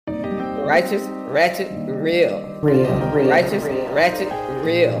Righteous, ratchet, real. Righteous, ratchet,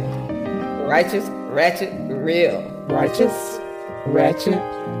 real. Righteous, ratchet, real. Righteous, ratchet,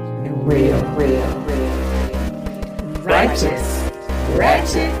 and real. Righteous,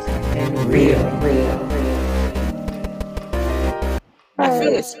 ratchet, and real. I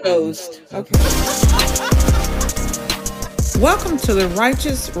feel exposed. Okay. Welcome to the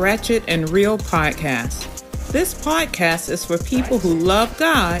Righteous, Ratchet, and Real podcast. This podcast is for people who love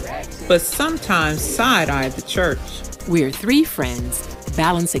God, but sometimes side-eye the church. We're three friends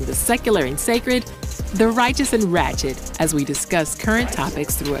balancing the secular and sacred, the righteous and ratchet, as we discuss current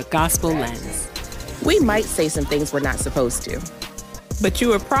topics through a gospel lens. We might say some things we're not supposed to. But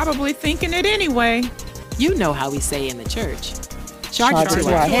you are probably thinking it anyway. You know how we say in the church. Charge it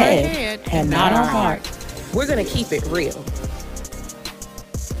to our head and not our heart. We're going to keep it real.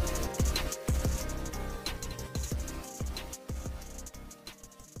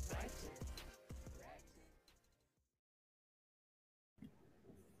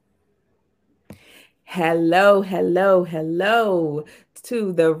 Hello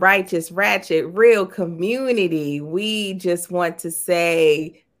to the Righteous Ratchet Real community. We just want to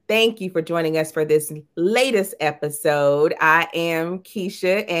say thank you for joining us for this latest episode. I am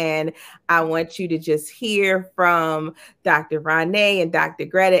Keisha, and I want you to just hear from Dr. Renee and Dr.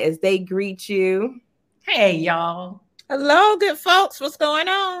 Greta as they greet you. Hey, y'all. Hello, good folks. What's going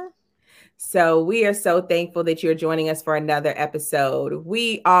on? So we are so thankful that you're joining us for another episode.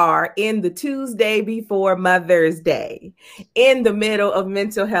 We are in the Tuesday before Mother's Day, in the middle of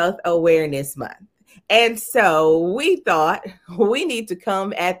Mental Health Awareness Month. And so we thought we need to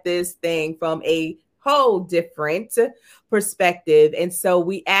come at this thing from a whole different perspective. And so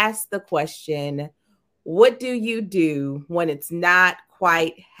we asked the question, what do you do when it's not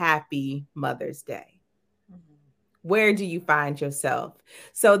quite Happy Mother's Day? Where do you find yourself?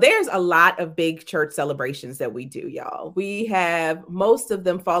 So there's a lot of big church celebrations that we do, y'all. We have most of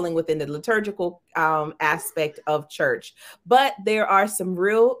them falling within the liturgical aspect of church, but there are some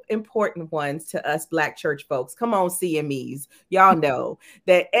real important ones to us Black church folks. Come on, CMEs. Y'all know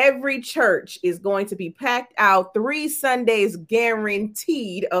that every church is going to be packed out 3 Sundays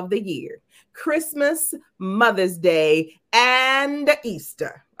guaranteed of the year: Christmas, Mother's Day, and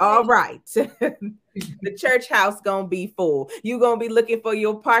Easter. All right. The church house gonna be full. You're gonna be looking for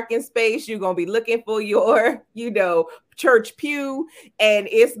your parking space. You're gonna be looking for your, church pew, and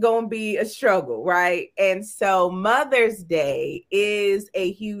it's gonna be a struggle, right? And so Mother's Day is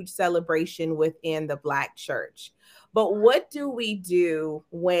a huge celebration within the Black church. But what do we do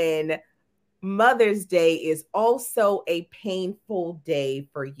when Mother's Day is also a painful day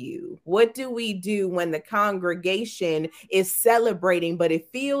for you? What do we do when the congregation is celebrating, but it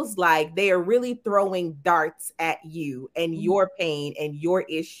feels like they are really throwing darts at you and your pain and your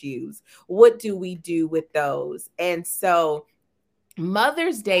issues? What do we do with those? And so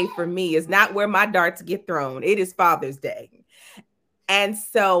Mother's Day for me is not where my darts get thrown. It is Father's Day. And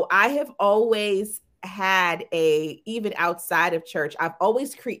so I have always had even outside of church, I've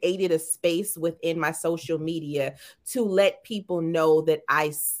always created a space within my social media to let people know that I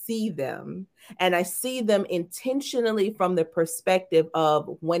see them, and I see them intentionally from the perspective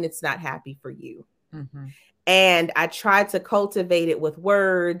of when it's not happy for you. Mm-hmm. And I try to cultivate it with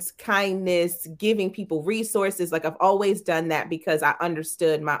words, kindness, giving people resources. Like I've always done that because I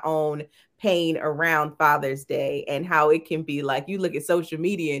understood my own pain around Father's Day and how it can be like, you look at social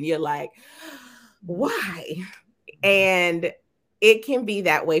media and you're like, why? And it can be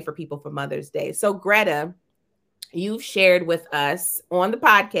that way for people for Mother's Day. So Greta, you've shared with us on the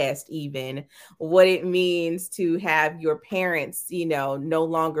podcast even what it means to have your parents, no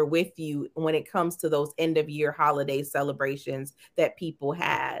longer with you when it comes to those end of year holiday celebrations that people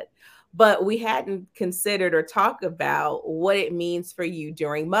had. But we hadn't considered or talked about what it means for you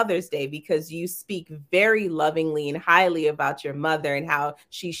during Mother's Day, because you speak very lovingly and highly about your mother and how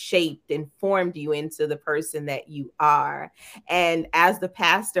she shaped and formed you into the person that you are. And as the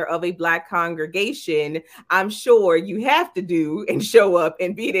pastor of a Black congregation, I'm sure you have to do and show up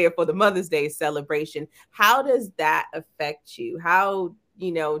and be there for the Mother's Day celebration. How does that affect you? How,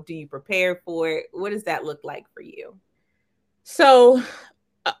 do you prepare for it? What does that look like for you? So,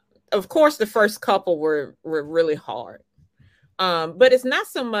 of course, the first couple were really hard. But it's not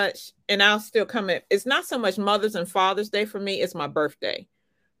so much, and I'll still come in, it's not so much Mother's and Father's Day for me, it's my birthday.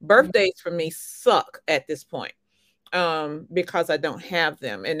 Birthdays for me suck at this point because I don't have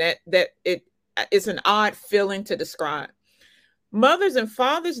them. And that it's an odd feeling to describe. Mother's and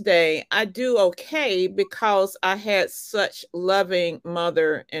Father's Day, I do okay because I had such loving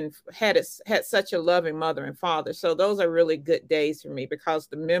mother and had such a loving mother and father. So those are really good days for me because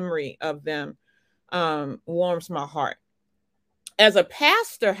the memory of them warms my heart. As a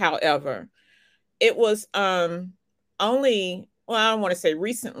pastor, however, it was only, well, I don't want to say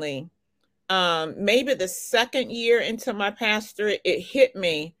recently, maybe the second year into my pastorate, it hit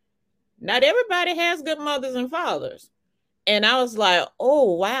me. Not everybody has good mothers and fathers. And I was like,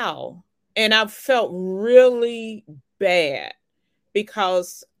 oh, wow. And I felt really bad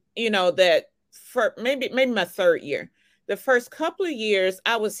because, that for maybe my third year, the first couple of years,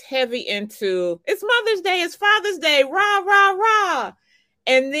 I was heavy into it's Mother's Day, it's Father's Day, rah, rah, rah.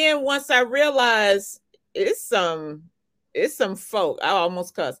 And then once I realized it's some folk, I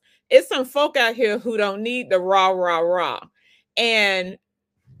almost cuss. It's some folk out here who don't need the rah, rah, rah. And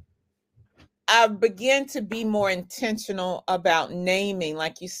I began to be more intentional about naming,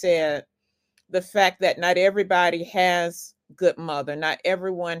 like you said, the fact that not everybody has good mother, not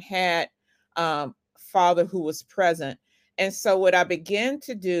everyone had father who was present. And so what I began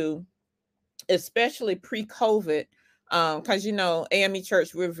to do, especially pre-COVID, because AME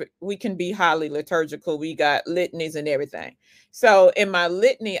Church, we can be highly liturgical. We got litanies and everything. So in my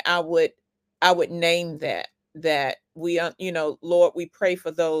litany, I would name that we Lord, we pray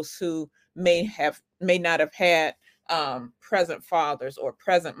for those who may not have had present fathers or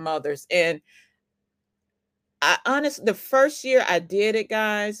present mothers. And I honestly, the first year I did it,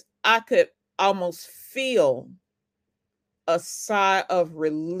 guys, I could almost feel a sigh of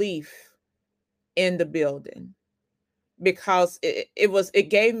relief in the building because it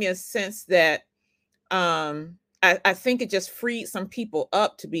gave me a sense that I think it just freed some people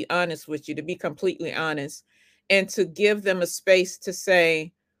up, to be honest with you, to be completely honest, and to give them a space to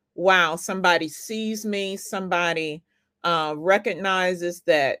say, wow, somebody sees me, somebody recognizes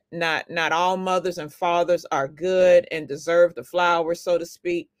that not all mothers and fathers are good and deserve the flowers, so to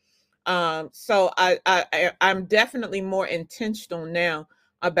speak. So I'm definitely more intentional now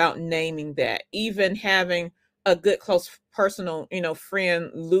about naming that, even having a good close personal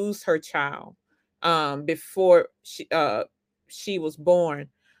friend lose her child before she was born.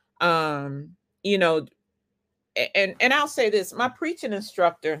 You know, and I'll say this, my preaching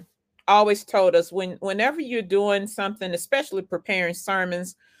instructor always told us whenever you're doing something, especially preparing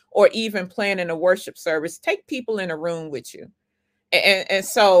sermons or even planning a worship service, take people in a room with you. And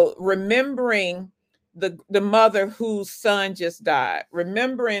so remembering the mother whose son just died,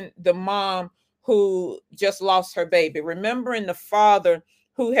 remembering the mom who just lost her baby, remembering the father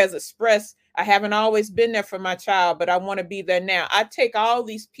who has expressed, I haven't always been there for my child, but I want to be there now. I take all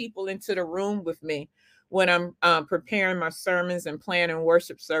these people into the room with me when I'm preparing my sermons and planning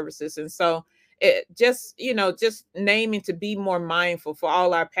worship services. And so it just naming, to be more mindful for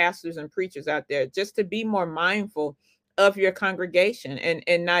all our pastors and preachers out there, just to be more mindful of your congregation,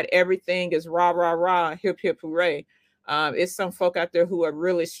 and not everything is rah, rah, rah, hip, hip, hooray. It's some folk out there who are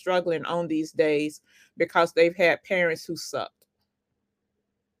really struggling on these days because they've had parents who sucked.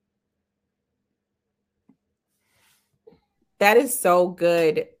 That is so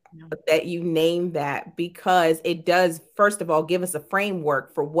good that you named that, because it does, first of all, give us a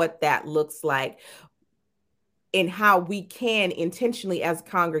framework for what that looks like and how we can intentionally as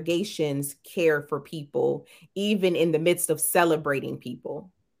congregations care for people, even in the midst of celebrating people.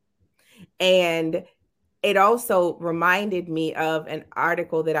 And it also reminded me of an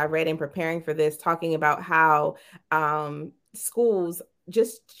article that I read in preparing for this, talking about how schools,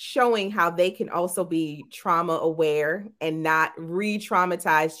 just showing how they can also be trauma aware and not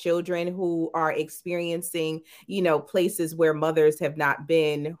re-traumatize children who are experiencing, places where mothers have not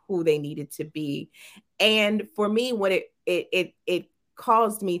been who they needed to be. And for me, what it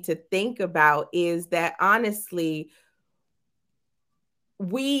caused me to think about is that, honestly,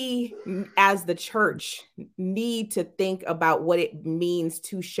 we as the church need to think about what it means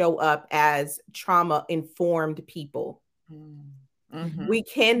to show up as trauma-informed people. Mm-hmm. We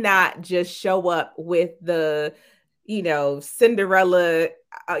cannot just show up with the, Cinderella,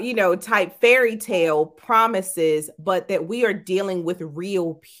 type fairy tale promises, but that we are dealing with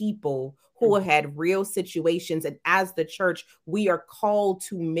real people who had real situations. And as the church, we are called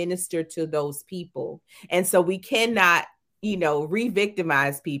to minister to those people. And so we cannot,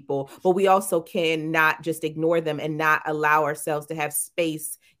 re-victimize people, but we also cannot just ignore them and not allow ourselves to have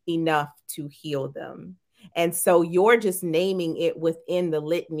space enough to heal them. And so you're just naming it within the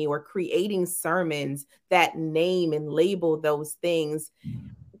litany, or creating sermons that name and label those things,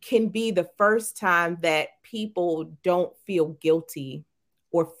 can be the first time that people don't feel guilty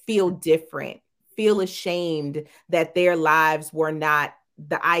or feel different feel ashamed that their lives were not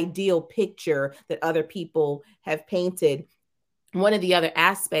the ideal picture that other people have painted. One of the other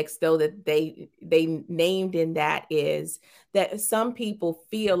aspects, though, that they named in that is that some people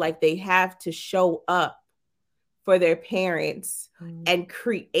feel like they have to show up for their parents and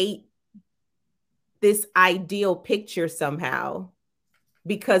create this ideal picture somehow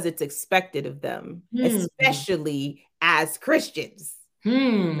because it's expected of them, especially as Christians.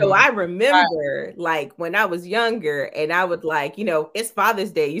 So I remember like when I was younger and I would like, it's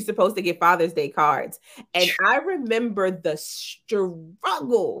Father's Day. You're supposed to get Father's Day cards. And I remember the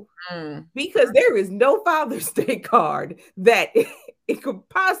struggle because there is no Father's Day card that it could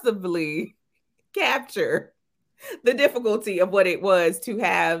possibly capture the difficulty of what it was to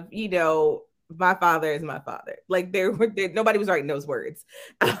have, my father is my father. Like nobody was writing those words.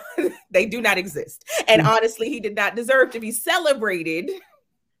 They do not exist. And honestly, he did not deserve to be celebrated,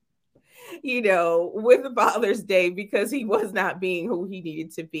 with Father's Day because he was not being who he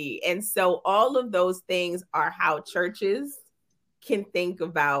needed to be. And so all of those things are how churches can think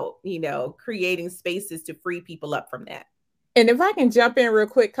about, creating spaces to free people up from that. And if I can jump in real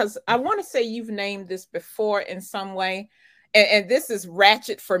quick, because I want to say you've named this before in some way. And this is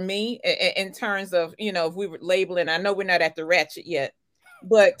ratchet for me in terms of, if we were labeling, I know we're not at the ratchet yet,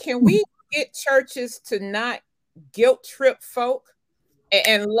 but can we get churches to not guilt trip folk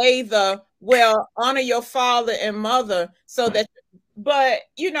and lay honor your father and mother so that, but,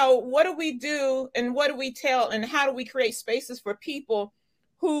 what do we do and what do we tell and how do we create spaces for people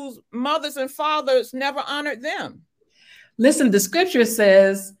whose mothers and fathers never honored them? Listen, the scripture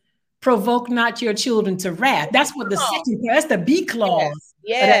says, provoke not your children to wrath. That's what that's the B clause.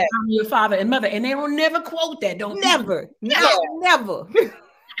 Yes. Honor your father and mother. And they will never quote that. Never. Yep. Come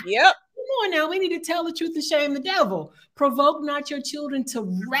on now. We need to tell the truth and shame the devil. Provoke not your children to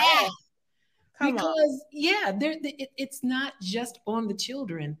wrath. It's not just on the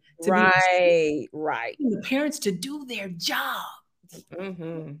children. Right. The parents to do their job.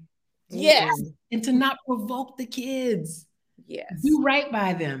 Yes. And to not provoke the kids. Yes. Do right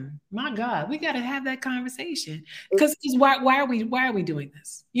by them. My God, we got to have that conversation. Because why are we doing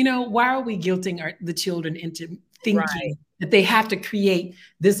this? Why are we guilting the children into thinking that they have to create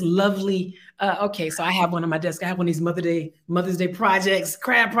this lovely, so I have one on my desk. I have one of these Mother's Day projects,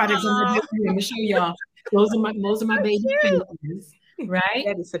 crab projects on my desk. I'm going to show y'all. Those are my baby faces, right?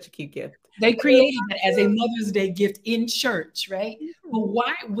 That is such a cute gift. They created that as a Mother's Day gift in church, right? But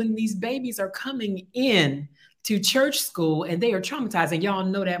why, when these babies are coming in to church school and they are traumatized, and y'all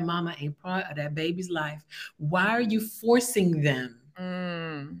know that mama ain't part of that baby's life, why are you forcing them,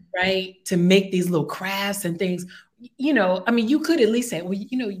 right, to make these little crafts and things? You could at least say, well,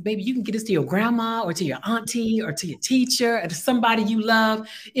 baby, you can get this to your grandma or to your auntie or to your teacher or to somebody you love.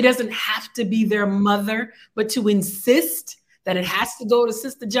 It doesn't have to be their mother, but to insist that it has to go to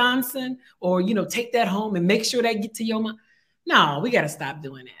Sister Johnson or, take that home and make sure that get to your mom. No, we got to stop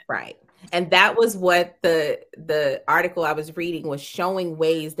doing that. Right. And that was what the article I was reading was showing,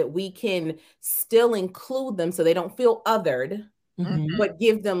 ways that we can still include them so they don't feel othered, but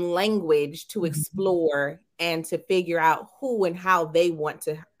give them language to explore and to figure out who and how they want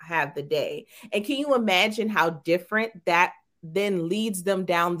to have the day. And can you imagine how different that then leads them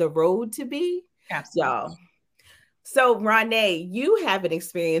down the road to be? Absolutely. Y'all. So, Renee, you have an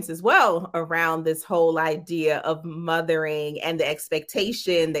experience as well around this whole idea of mothering and the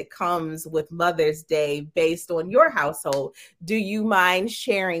expectation that comes with Mother's Day based on your household. Do you mind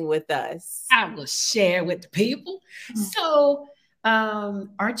sharing with us? I will share with the people. So,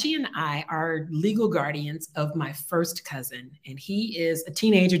 Archie and I are legal guardians of my first cousin, and he is a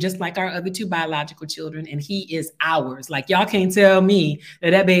teenager just like our other two biological children, and he is ours. Like, y'all can't tell me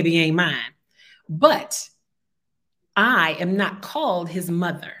that baby ain't mine. But I am not called his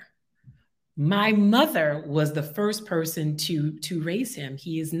mother. My mother was the first person to raise him.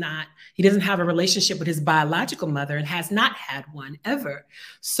 He doesn't have a relationship with his biological mother and has not had one ever.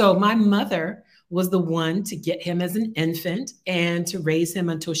 So my mother was the one to get him as an infant and to raise him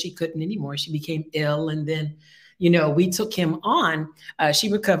until she couldn't anymore. She became ill. And then, we took him on. She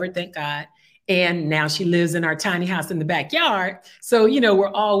recovered, thank God. And now she lives in our tiny house in the backyard. So, we're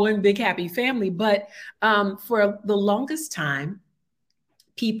all one big happy family. But for the longest time,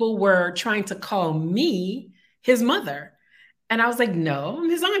 people were trying to call me his mother. And I was like, no, I'm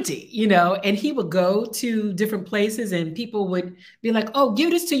his auntie, and he would go to different places and people would be like, oh,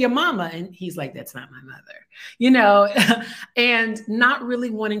 give this to your mama. And he's like, that's not my mother, and not really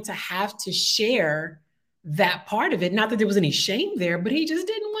wanting to have to share that part of it. Not that there was any shame there, but he just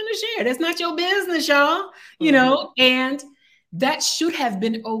didn't want to share. That's not your business, y'all, and that should have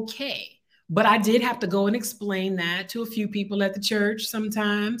been okay. But I did have to go and explain that to a few people at the church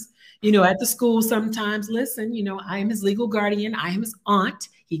sometimes, you know, at the school sometimes. Listen, you know, I am his legal guardian. I am his aunt.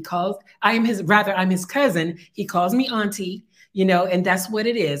 I'm his cousin. He calls me auntie, you know, and that's what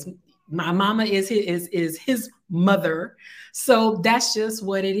it is. My mama is his mother. So that's just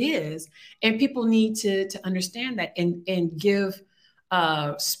what it is. And people need to understand that and give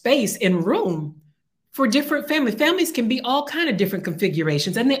space and room for different families. Families can be all kind of different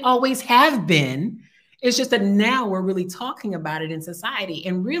configurations, and they always have been. It's just that now we're really talking about it in society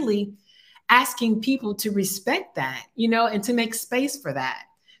and really asking people to respect that, you know, and to make space for that.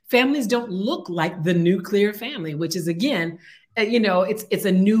 Families don't look like the nuclear family, which is, again, you know, it's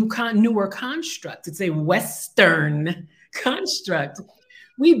a newer construct. It's a Western construct.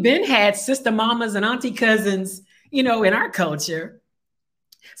 We've been had sister mamas and auntie cousins, you know, in our culture.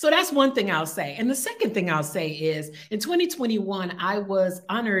 So that's one thing I'll say. And the second thing I'll say is in 2021, I was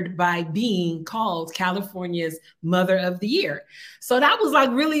honored by being called California's Mother of the Year. So that was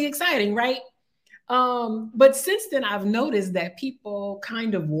like really exciting, right? But since then, I've noticed that people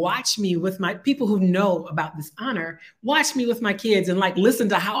kind of watch me with my people who know about this honor, watch me with my kids and like listen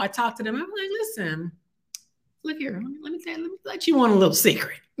to how I talk to them. I'm like, listen, look here, let me let you on a little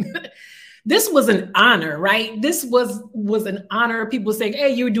secret. This was an honor, right? This was an honor. People saying,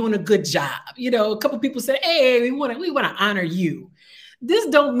 "Hey, you're doing a good job." You know, a couple of people said, "Hey, we want to honor you." This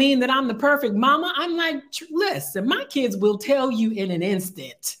don't mean that I'm the perfect mama. I'm like, listen, my kids will tell you in an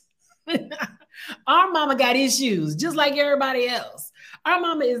instant. Our mama got issues, just like everybody else. Our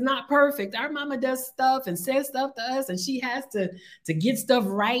mama is not perfect. Our mama does stuff and says stuff to us, and she has to get stuff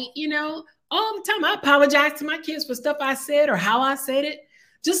right. You know, all the time. I apologize to my kids for stuff I said or how I said it,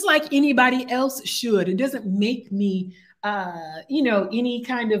 just like anybody else should. It doesn't make me, you know, any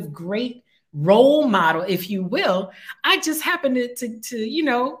kind of great role model, if you will. I just happen to you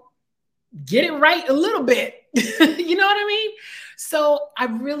know, get it right a little bit. You know what I mean? So I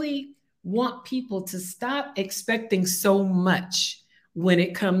really want people to stop expecting so much when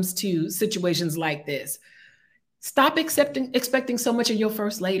it comes to situations like this. Stop expecting so much of your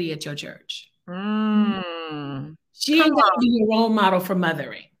first lady at your church. She ain't gonna be your role model for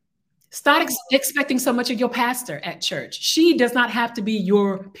mothering. Stop expecting so much of your pastor at church. She does not have to be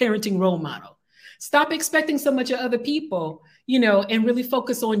your parenting role model. Stop expecting so much of other people, you know, and really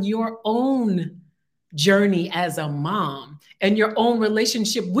focus on your own journey as a mom and your own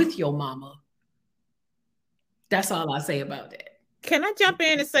relationship with your mama. That's all I say about that. Can I jump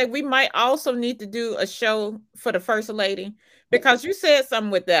in and say we might also need to do a show for the first lady? Because you said something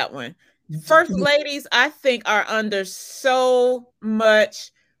with that one. First ladies, I think, are under so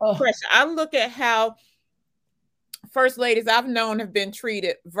much pressure. I look at how first ladies I've known have been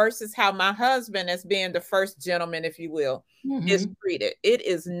treated versus how my husband, as being the first gentleman, if you will, is treated. It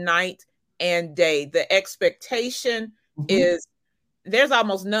is night and day. The expectation is, there's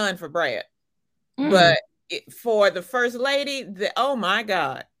almost none for Brad. But for the first lady, oh my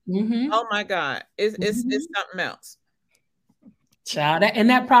God. Oh my God. It's something else. Child, and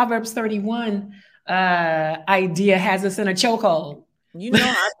that Proverbs 31 idea has us in a chokehold. You know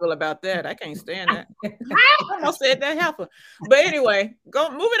how I feel about that. I can't stand that. I almost said that helper. But anyway,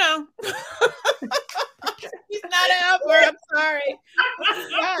 moving on. He's not a helper. I'm sorry.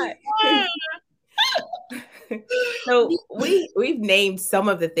 So we've named some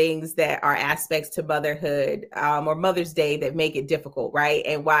of the things that are aspects to motherhood or Mother's Day that make it difficult, right?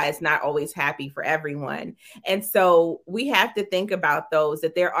 And why it's not always happy for everyone. And so we have to think about those,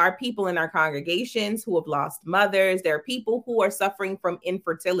 that there are people in our congregations who have lost mothers. There are people who are suffering from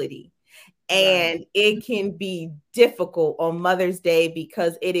infertility. And it can be difficult on Mother's Day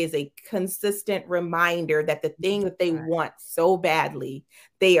because it is a consistent reminder that the thing that they want so badly,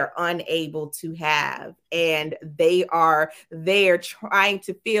 they are unable to have. And they are there trying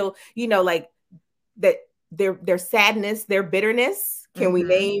to feel, you know, like that their sadness, their bitterness. Can we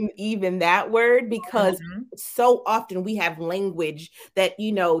name even that word? Because so often we have language that,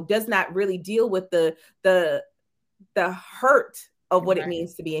 you know, does not really deal with the hurt of what it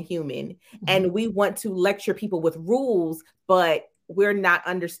means to be a human. And we want to lecture people with rules, but we're not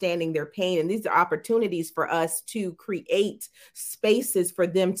understanding their pain. And these are opportunities for us to create spaces for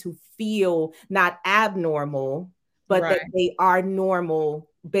them to feel not abnormal, but that they are normal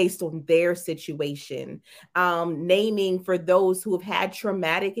based on their situation. Naming for those who have had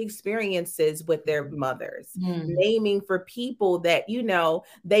traumatic experiences with their mothers. Naming for people that, you know,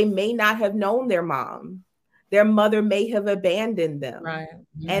 they may not have known their mom. Their mother may have abandoned them.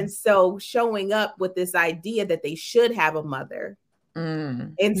 And so showing up with this idea that they should have a mother,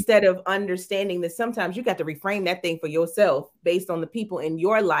 instead of understanding that sometimes you got to reframe that thing for yourself based on the people in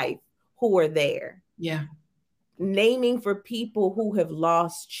your life who are there. Yeah. Naming for people who have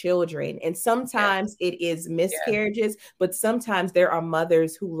lost children. And sometimes it is miscarriages, but sometimes there are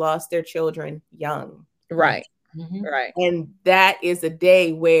mothers who lost their children young. Right. Mm-hmm. Right. And that is a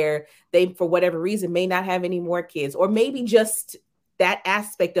day where they, for whatever reason, may not have any more kids, or maybe just that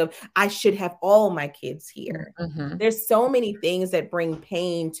aspect of, I should have all my kids here. Mm-hmm. There's so many things that bring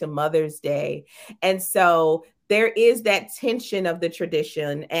pain to Mother's Day. And so there is that tension of the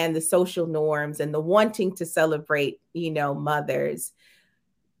tradition and the social norms and the wanting to celebrate, mothers.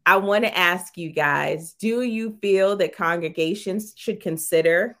 I want to ask you guys, do you feel that congregations should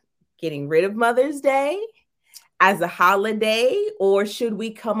consider getting rid of Mother's Day as a holiday, or should we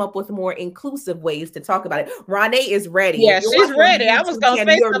come up with more inclusive ways to talk about it? Renee is ready. Yeah, she's ready. I was going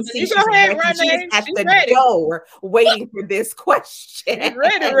to say something. You go ahead, Renee. She's at the door waiting for this question. She's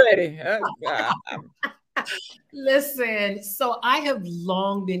ready. Oh, God. Listen, so I have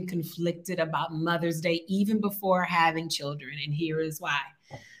long been conflicted about Mother's Day, even before having children. And here is why.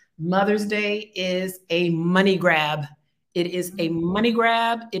 Mother's Day is a money grab. It is a money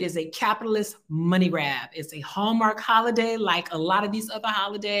grab. It is a capitalist money grab. It's a Hallmark holiday, like a lot of these other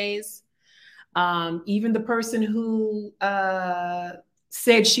holidays. Even the person who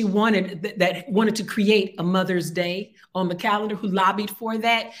said she wanted to create a Mother's Day on the calendar, who lobbied for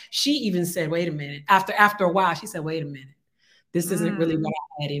that, she even said, "Wait a minute." After a while, she said, "Wait a minute, this isn't really what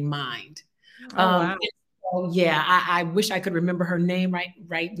I had in mind." Wow. Yeah, I wish I could remember her name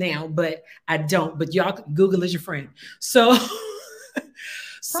right now, but I don't. But y'all, Google is your friend. So,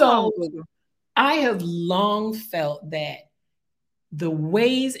 I have long felt that the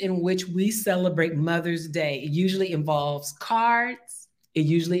ways in which we celebrate Mother's Day, it usually involves cards, it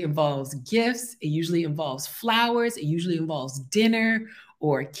usually involves gifts, it usually involves flowers, it usually involves dinner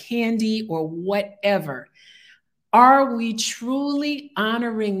or candy or whatever. Are we truly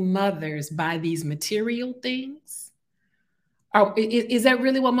honoring mothers by these material things? Is that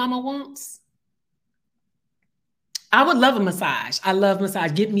really what Mama wants? I would love a massage. I love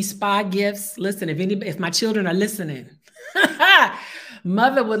massage. Get me spa gifts. Listen, if my children are listening,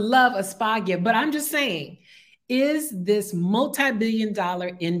 Mother would love a spa gift. But I'm just saying, is this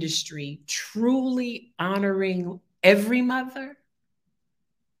multi-billion-dollar industry truly honoring every mother?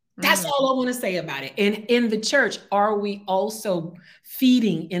 That's all I want to say about it. And in the church, are we also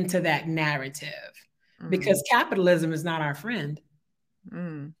feeding into that narrative? Because capitalism is not our friend.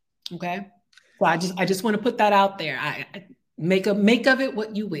 Okay. So I just want to put that out there. I make of it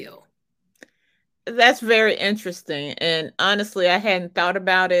what you will. That's very interesting. And honestly, I hadn't thought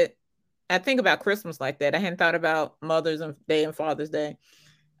about it. I think about Christmas like that. I hadn't thought about Mother's Day and Father's Day.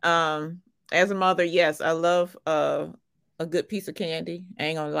 As a mother, yes, I love a good piece of candy. I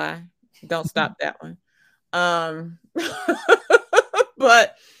ain't gonna lie. Don't stop that one.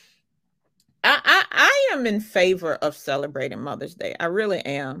 But I am in favor of celebrating Mother's Day. I really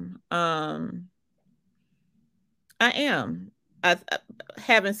am. I am. I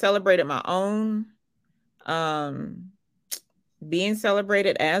haven't celebrated my own, being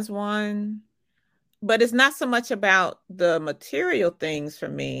celebrated as one, but it's not so much about the material things for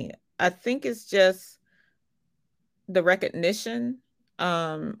me. I think it's just the recognition.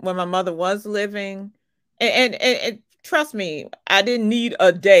 When my mother was living, and trust me, I didn't need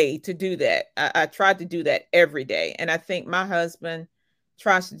a day to do that. I tried to do that every day. And I think my husband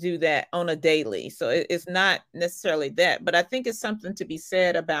tries to do that on a daily. So it's not necessarily that, but I think it's something to be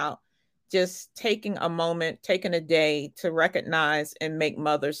said about just taking a moment, taking a day to recognize and make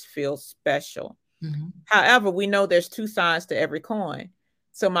mothers feel special. However, we know there's two sides to every coin.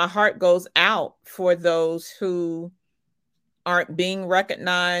 So my heart goes out for those who aren't being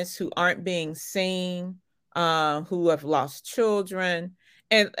recognized, who aren't being seen, who have lost children.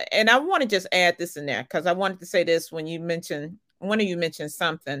 And I want to just add this in there because I wanted to say this when one of you mentioned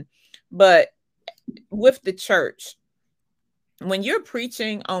something, but with the church, when you're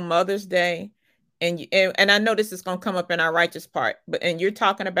preaching on Mother's Day, and I know this is going to come up in our righteous part, and you're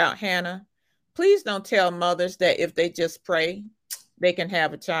talking about Hannah, please don't tell mothers that if they just pray, they can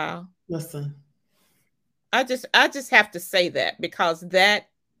have a child. Listen, I just have to say that because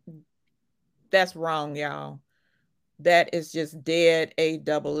that's wrong, y'all. That is just dead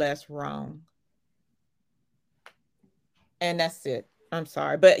A-double-S wrong. And that's it. I'm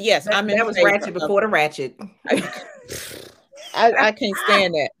sorry. But yes, that was ratchet before the ratchet. I can't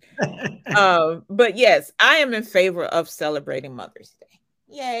stand that. But yes, I am in favor of celebrating Mother's Day.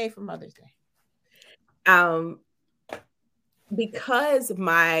 Yay for Mother's Day. Because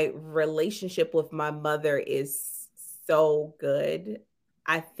my relationship with my mother is so good,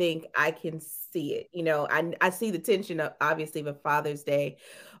 I think I can see it. You know, I see the tension of obviously with Father's Day,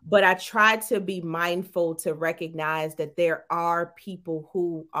 but I try to be mindful to recognize that there are people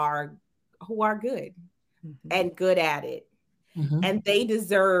who are good and good at it. And they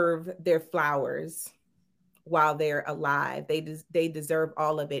deserve their flowers while they're alive. They deserve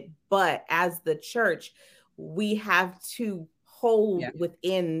all of it. But as the church, we have to hold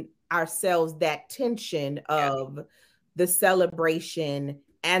within ourselves that tension of the celebration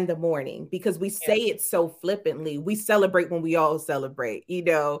and the mourning, because we say it so flippantly. We celebrate when we all celebrate. You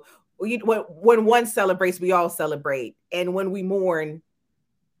know, when one celebrates, we all celebrate, and when we mourn,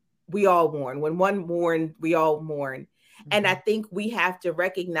 we all mourn. When one mourns, we all mourn. And I think we have to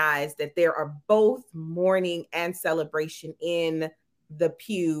recognize that there are both mourning and celebration in the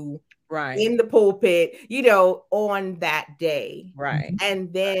pew, in the pulpit, you know, on that day. Right.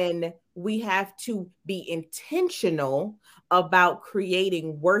 And then we have to be intentional about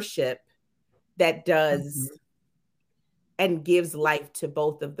creating worship that does and gives life to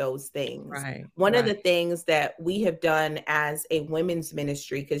both of those things. Right. One of the things that we have done as a women's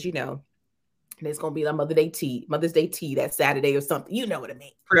ministry, because, you know, there's going to be a Mother's Day tea that Saturday or something. You know what I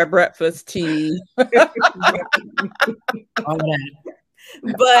mean? Prayer breakfast tea. All that.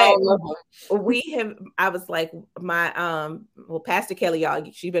 But we have, I was like, my Pastor Kelly, y'all,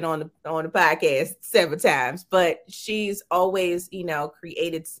 she's been on the podcast several times, but she's always, you know,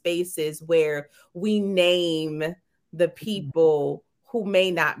 created spaces where we name the people who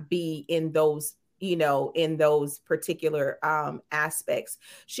may not be in those, you know, in those particular aspects.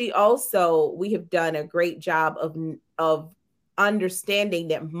 We have done a great job of understanding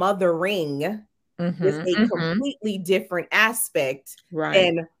that mothering is a completely different aspect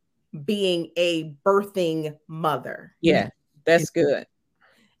than being a birthing mother. Yeah, that's good.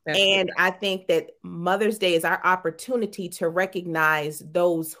 I think that Mother's Day is our opportunity to recognize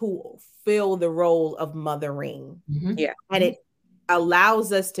those who fill the role of mothering. Yeah. And it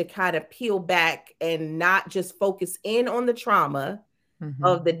allows us to kind of peel back and not just focus in on the trauma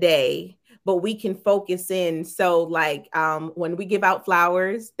of the day, but we can focus in. So like when we give out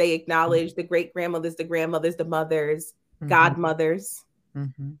flowers, they acknowledge the great grandmothers, the grandmothers, the mothers, godmothers.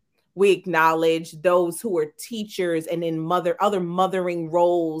 We acknowledge those who are teachers and in other mothering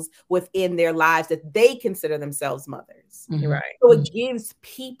roles within their lives that they consider themselves mothers. Right. So it gives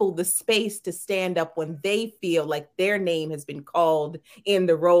people the space to stand up when they feel like their name has been called in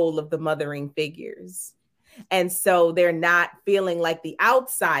the role of the mothering figures. And so they're not feeling like the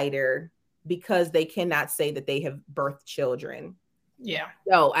outsider because they cannot say that they have birthed children. Yeah.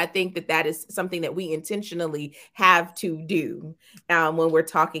 So I think that is something that we intentionally have to do when we're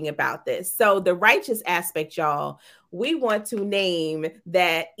talking about this. So the righteous aspect, y'all, we want to name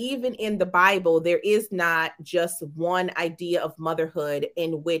that even in the Bible, there is not just one idea of motherhood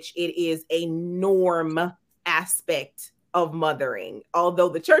in which it is a norm aspect of mothering. Although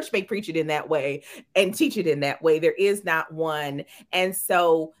the church may preach it in that way and teach it in that way, there is not one. And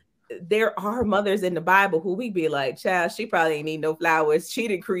so there are mothers in the Bible who we be like, child, she probably ain't need no flowers. She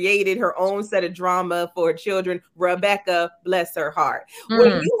done created her own set of drama for her children. Rebecca, bless her heart.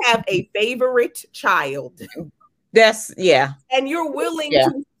 When you have a favorite child, and you're willing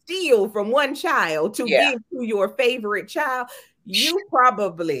to steal from one child to give to your favorite child, you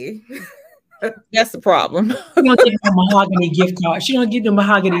probably that's the problem. She don't give them a mahogany gift card. She don't give them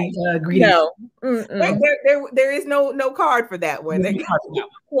mahogany greeting. No, there is no card for that one. That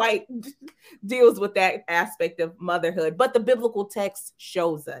quite deals with that aspect of motherhood. But the biblical text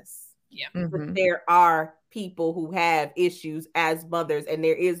shows us that there are people who have issues as mothers, and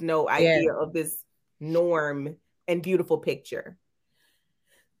there is no idea of this norm and beautiful picture.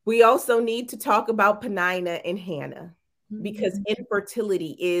 We also need to talk about Penina and Hannah, because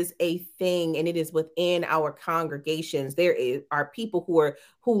infertility is a thing, and it is within our congregations. There are people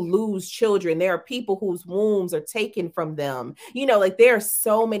who lose children. There are people whose wombs are taken from them. You know, like there are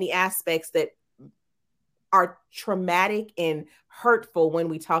so many aspects that are traumatic and hurtful when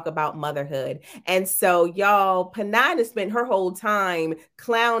we talk about motherhood. And so, y'all, Penina spent her whole time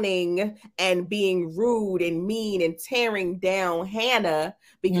clowning and being rude and mean and tearing down Hannah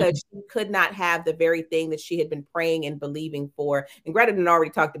because she could not have the very thing that she had been praying and believing for. And Greta had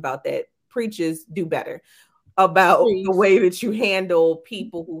already talked about that. Preachers do better about the way that you handle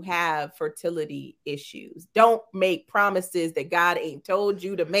people who have fertility issues. Don't make promises that God ain't told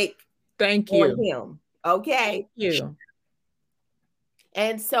you to make. Thank you. On him. Okay. Thank you.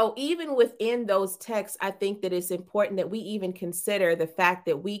 And so even within those texts, I think that it's important that we even consider the fact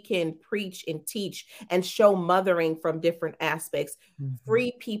that we can preach and teach and show mothering from different aspects,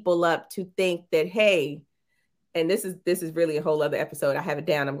 free people up to think that, hey, and this is really a whole other episode. I have it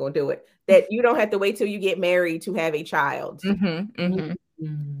down. I'm going to do it. That you don't have to wait till you get married to have a child.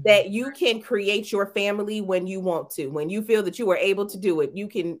 That you can create your family when you want to. When you feel that you are able to do it, you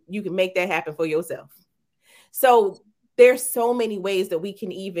can make that happen for yourself. So there's so many ways that we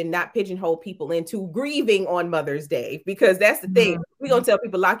can even not pigeonhole people into grieving on Mother's Day, because that's the thing. We're gonna tell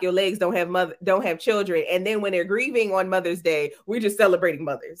people lock your legs, don't have children, and then when they're grieving on Mother's Day, we're just celebrating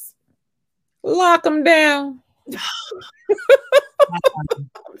mothers. Lock them down. I'm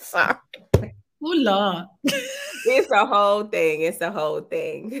sorry. Oh Lord. It's a whole thing. It's a whole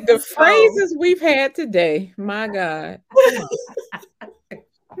thing. The phrases we've had today, my God.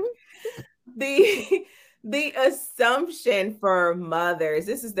 The assumption for mothers,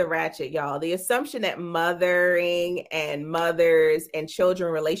 this is the ratchet, y'all. The assumption that mothering and mothers and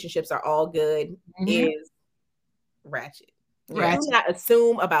children relationships are all good is ratchet. Do not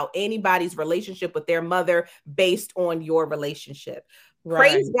assume about anybody's relationship with their mother based on your relationship.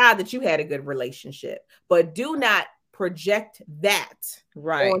 Right. Praise God that you had a good relationship, but do not project that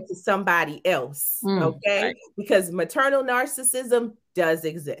onto somebody else. Okay. Right. Because maternal narcissism does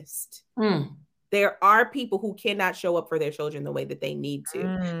exist. There are people who cannot show up for their children the way that they need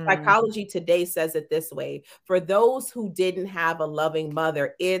to. Psychology Today says it this way: for those who didn't have a loving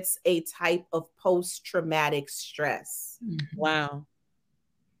mother, it's a type of post-traumatic stress. Wow.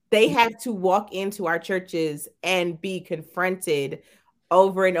 They have to walk into our churches and be confronted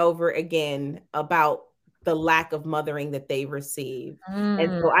over and over again about the lack of mothering that they receive.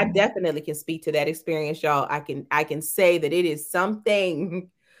 And so I definitely can speak to that experience, y'all. I can say that it is something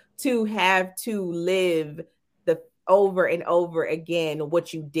to have to live the over and over again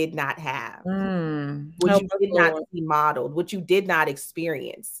what you did not have, what you did not see modeled, what you did not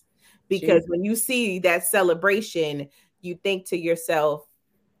experience. Because when you see that celebration, you think to yourself,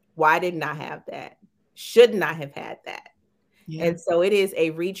 why didn't I have that? Shouldn't I have had that? Yeah. And so it is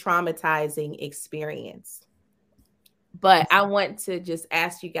a re-traumatizing experience. But I want to just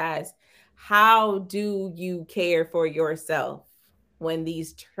ask you guys, how do you care for yourself when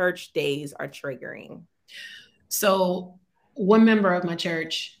these church days are triggering? So one member of my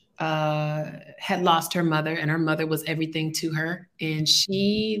church had lost her mother, and her mother was everything to her. And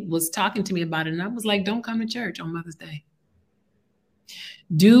she was talking to me about it. And I was like, don't come to church on Mother's Day.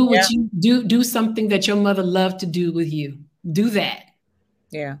 Do what you do something that your mother loved to do with you. Do that.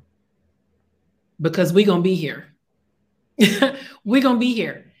 Yeah. Because we're going to be here. We're going to be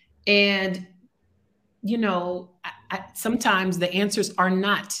here. And, you know, sometimes the answers are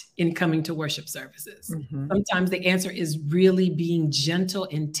not in coming to worship services. Sometimes the answer is really being gentle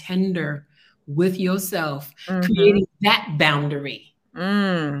and tender with yourself, creating that boundary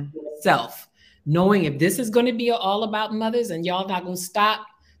yourself, knowing if this is going to be all about mothers and y'all not going to stop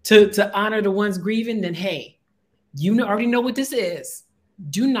to honor the ones grieving, then hey, you already know what this is.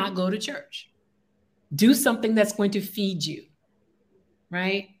 Do not go to church. Do something that's going to feed you,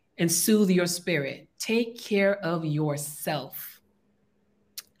 right? And soothe your spirit. Take care of yourself.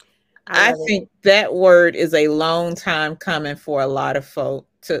 I think that word is a long time coming for a lot of folk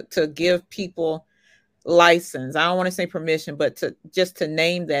to give people license. I don't want to say permission, but to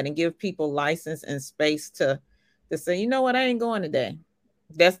name that and give people license and space to say, you know what, I ain't going today.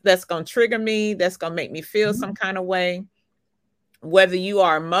 That's going to trigger me. That's going to make me feel some kind of way, whether you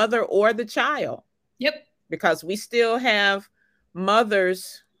are a mother or the child. Yep. Because we still have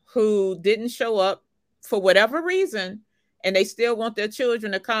mothers who didn't show up for whatever reason, and they still want their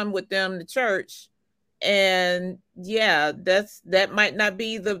children to come with them to church. And yeah, that might not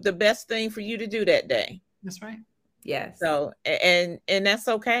be the best thing for you to do that day. That's right. Yes. So, and that's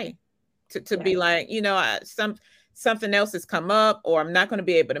okay to be like, you know, something else has come up, or I'm not going to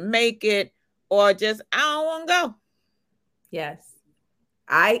be able to make it, or just, I don't want to go. Yes.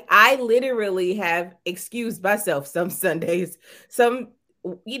 I literally have excused myself some Sundays,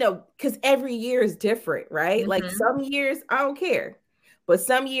 you know, because every year is different, right? Like some years I don't care, but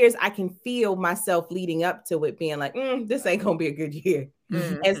some years I can feel myself leading up to it being like, this ain't gonna be a good year.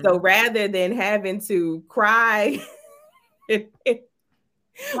 And so rather than having to cry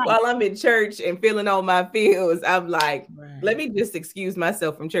while I'm in church and feeling all my feels, I'm like, let me just excuse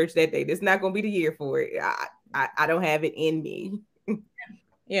myself from church that day. This is not gonna be the year for it. I don't have it in me.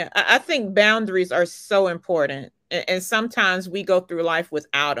 Yeah, I think boundaries are so important. And sometimes we go through life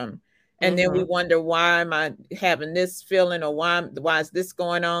without them. And then we wonder, why am I having this feeling, or why is this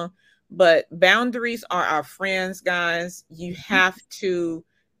going on? But boundaries are our friends, guys. You have to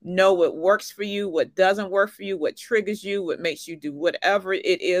know what works for you, what doesn't work for you, what triggers you, what makes you do whatever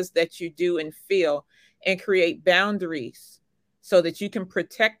it is that you do and feel, and create boundaries so that you can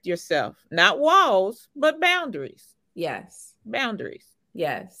protect yourself. Not walls, but boundaries. Yes. Boundaries.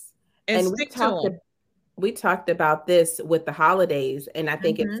 Yes. And And stick to them. we talked about this with the holidays, and I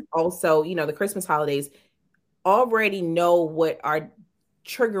think it's also, the Christmas holidays. Already know what are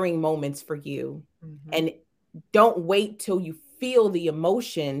triggering moments for you, and don't wait till you feel the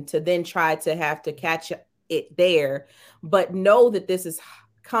emotion to then try to have to catch it there, but know that this is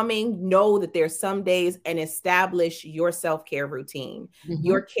coming. Know that there's some days, and establish your self-care routine,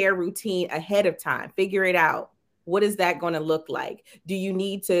 your care routine ahead of time. Figure it out. What is that going to look like? Do you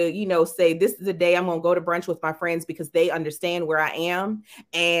need to, say, this is the day I'm going to go to brunch with my friends because they understand where I am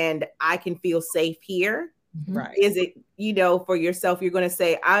and I can feel safe here? Right. Is it, for yourself, you're going to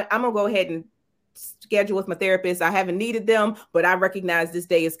say, I'm going to go ahead and schedule with my therapist. I haven't needed them, but I recognize this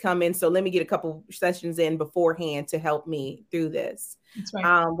day is coming. So let me get a couple sessions in beforehand to help me through this. That's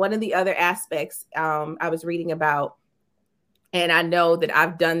right. One of the other aspects I was reading about, and I know that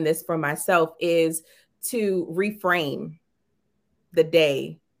I've done this for myself, is to reframe the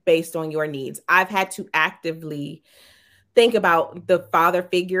day based on your needs. I've had to actively think about the father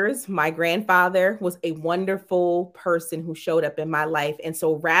figures. My grandfather was a wonderful person who showed up in my life. And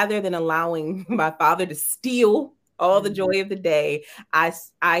so rather than allowing my father to steal all the joy of the day,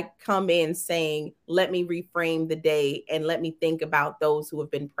 I come in saying, let me reframe the day and let me think about those who have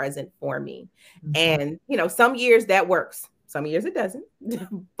been present for me. And, some years that works. Some years it doesn't,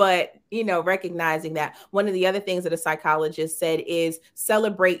 but, recognizing that one of the other things that a psychologist said is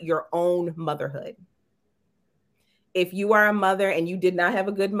celebrate your own motherhood. If you are a mother and you did not have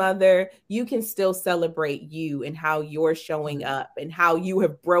a good mother, you can still celebrate you and how you're showing up and how you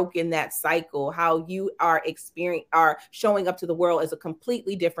have broken that cycle, how you are showing up to the world as a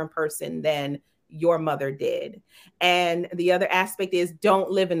completely different person than your mother did. And the other aspect is don't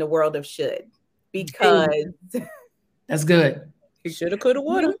live in the world of should, because that's good. Shoulda, coulda,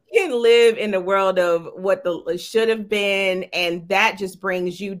 woulda. You can live in the world of what the should have been, and that just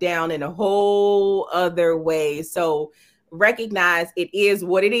brings you down in a whole other way. So recognize it is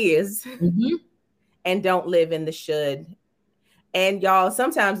what it is, and don't live in the should. And y'all,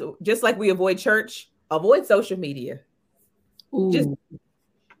 sometimes, just like we avoid church, avoid social media.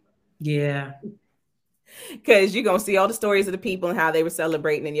 Yeah. Because you're going to see all the stories of the people and how they were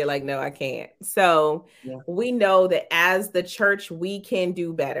celebrating, and you're like, no, I can't. So we know that as the church, we can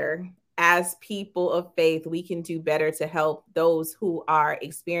do better. As people of faith, we can do better to help those who are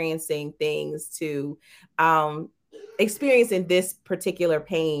experiencing things, to experiencing this particular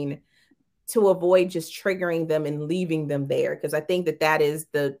pain, to avoid just triggering them and leaving them there. Because I think that is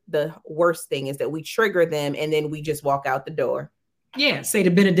the worst thing, is that we trigger them and then we just walk out the door. Yeah, say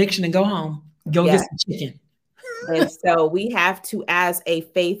the benediction and go home. Go get some chicken. And so we have to, as a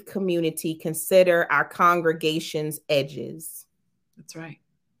faith community, consider our congregation's edges. That's right.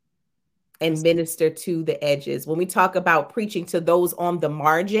 And minister to the edges. When we talk about preaching to those on the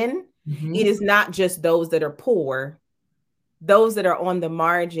margin, it is not just those that are poor. Those that are on the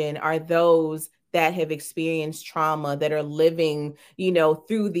margin are those that have experienced trauma, that are living,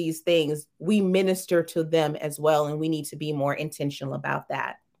 through these things. We minister to them as well, and we need to be more intentional about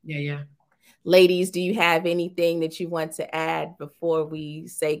that. Yeah. Ladies, do you have anything that you want to add before we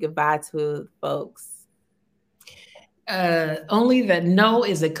say goodbye to folks? Only that no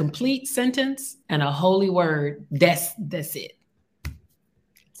is a complete sentence and a holy word. That's it.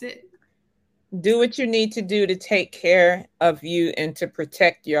 That's it. Do what you need to do to take care of you and to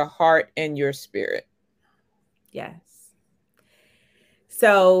protect your heart and your spirit. Yes.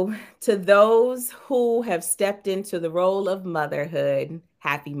 So to those who have stepped into the role of motherhood,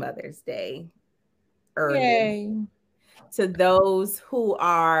 happy Mother's Day. Early. Yay. To those who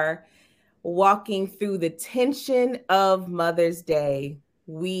are walking through the tension of Mother's Day,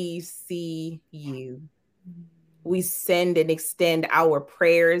 we see you. We send and extend our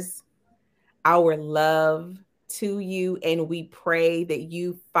prayers, our love to you, and we pray that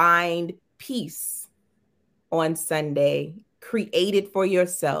you find peace on Sunday. Create it for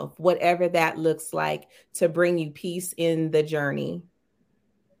yourself, whatever that looks like, to bring you peace in the journey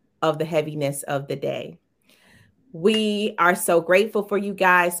of the heaviness of the day. We are so grateful for you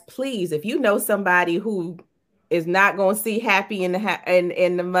guys. Please, if you know somebody who is not going to see happy in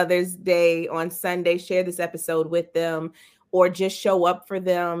the Mother's Day on Sunday, share this episode with them, or just show up for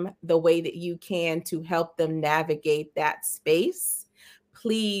them the way that you can to help them navigate that space.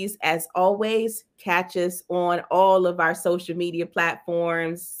 Please, as always, catch us on all of our social media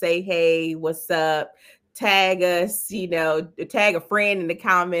platforms. Say, hey, what's up? Tag us, tag a friend in the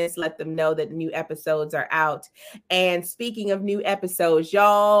comments, let them know that new episodes are out. And speaking of new episodes,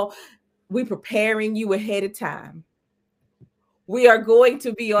 y'all, we're preparing you ahead of time. we are going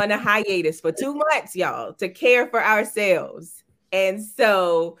to be on a hiatus for 2 months, y'all, to care for ourselves. And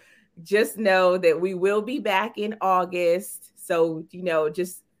so just know that we will be back in August. So,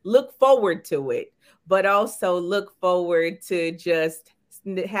 just look forward to it, but also look forward to just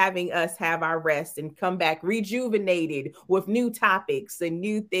having us have our rest and come back rejuvenated with new topics and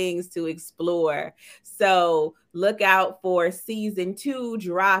new things to explore. So look out for season 2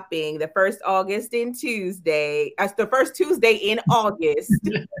 dropping the first Tuesday in August.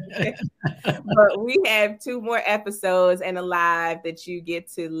 But we have 2 more episodes and a live that you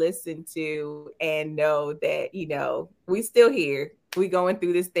get to listen to and know that, we still here. We going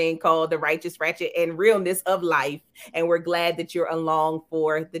through this thing called the righteous, ratchet, and realness of life. And we're glad that you're along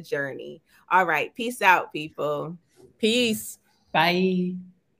for the journey. All right. Peace out, people. Peace. Bye.